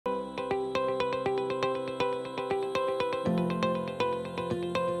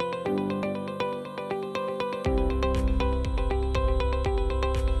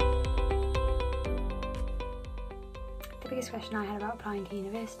question I had about applying to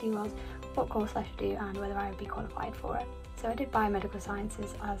university was what course I should do and whether I would be qualified for it. So I did biomedical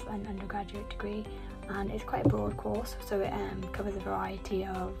sciences as an undergraduate degree, and it's quite a broad course, so it covers a variety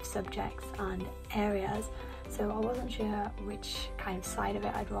of subjects and areas, so I wasn't sure which kind of side of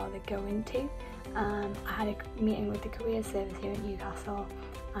it I'd rather go into. I had a meeting with the careers service here at Newcastle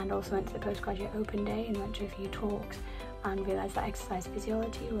and also went to the postgraduate open day and went to a few talks and realised that exercise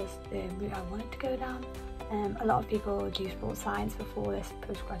physiology was the route I wanted to go down. A lot of people do sports science before this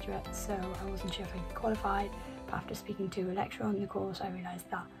postgraduate, so I wasn't sure if I'd be qualified, but after speaking to a lecturer on the course I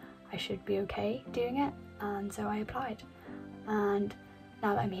realised that I should be okay doing it, and so I applied. And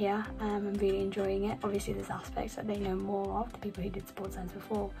now that I'm here, I'm really enjoying it. Obviously there's aspects that they know more of, the people who did sports science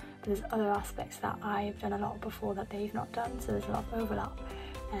before, but there's other aspects that I've done a lot before that they've not done, so there's a lot of overlap.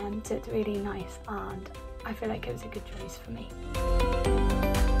 So it's really nice, and I feel like it was a good choice for me.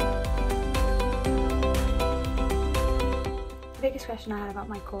 The biggest question I had about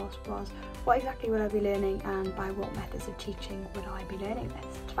my course was what exactly would I be learning and by what methods of teaching would I be learning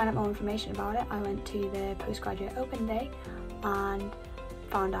this? To find out more information about it, I went to the postgraduate open day and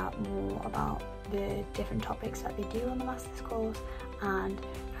found out more about the different topics that they do on the master's course and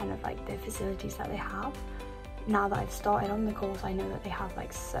kind of like the facilities that they have. Now that I've started on the course, I know that they have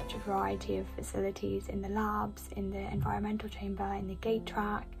like such a variety of facilities in the labs, in the environmental chamber, in the gate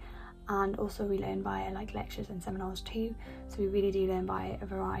track, and also we learn via like lectures and seminars too, so we really do learn by a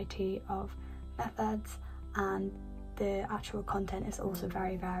variety of methods, and the actual content is also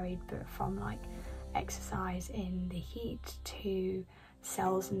very varied, but from like exercise in the heat to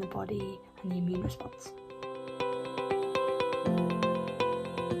cells in the body and the immune response.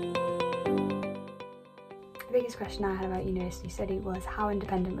 The biggest question I had about university study was how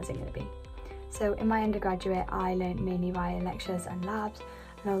independent was it going to be? So in my undergraduate I learned mainly via lectures and labs,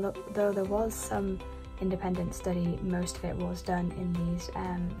 and although there was some independent study, most of it was done in these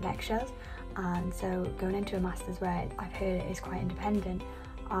lectures, and so going into a master's where I've heard it is quite independent,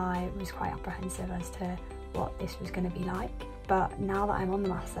 I was quite apprehensive as to what this was going to be like. But now that I'm on the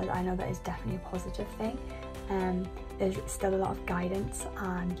master's, I know that it's definitely a positive thing. There's still a lot of guidance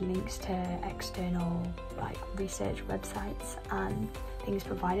and links to external like research websites and things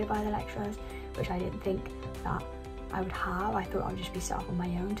provided by the lecturers, which I didn't think that I would have. I thought I would just be set up on my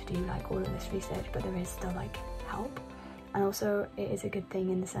own to do like all of this research, but there is still like help. And also it is a good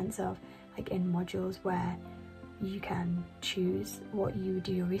thing in the sense of like in modules where you can choose what you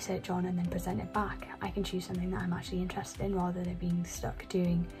do your research on and then present it back. I can choose something that I'm actually interested in rather than being stuck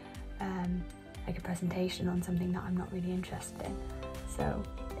doing like a presentation on something that I'm not really interested in. So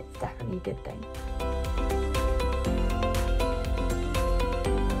it's definitely a good thing.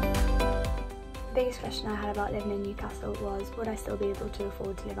 The biggest question I had about living in Newcastle was would I still be able to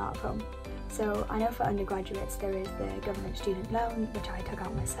afford to live out of home? So I know for undergraduates there is the government student loan, which I took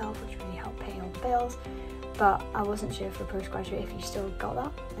out myself, which really helped pay all the bills, but I wasn't sure for postgraduate if you still got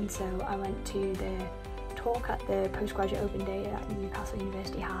that, and so I went to the talk at the postgraduate open day that Newcastle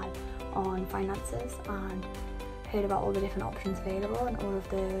University had on finances and heard about all the different options available and all of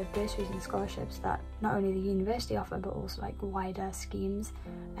the bursaries and scholarships that not only the university offer but also like wider schemes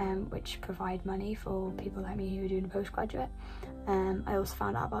which provide money for people like me who are doing a postgraduate. I also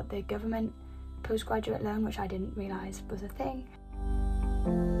found out about the government postgraduate loan, which I didn't realise was a thing.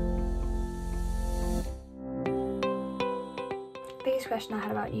 The biggest question I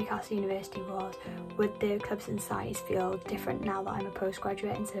had about Newcastle University was would the clubs and societies feel different now that I'm a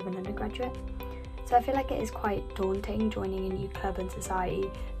postgraduate instead of an undergraduate? So I feel like it is quite daunting joining a new club and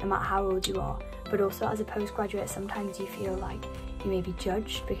society no matter how old you are, but also as a postgraduate sometimes you feel like you may be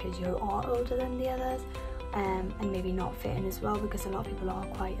judged because you are older than the others, and maybe not fit in as well because a lot of people are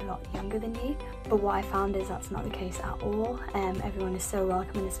quite a lot younger than you. But what I found is that's not the case at all. Everyone is so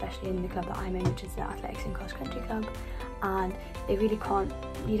welcoming, especially in the club that I'm in, which is the Athletics and Cross Country Club, and they really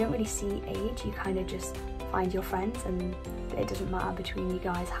you don't really see age, you kind of just find your friends and it doesn't matter between you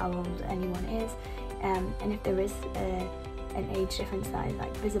guys how old anyone is. And if there is an age difference that is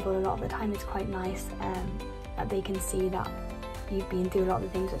like visible a lot of the time, it's quite nice that they can see that you've been through a lot of the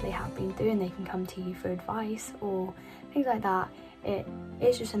things that they have been through and they can come to you for advice or things like that. It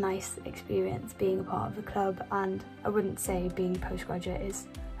is just a nice experience being a part of the club, and I wouldn't say being a postgraduate is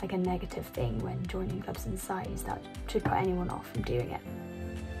like a negative thing when joining clubs and societies that should put anyone off from doing it.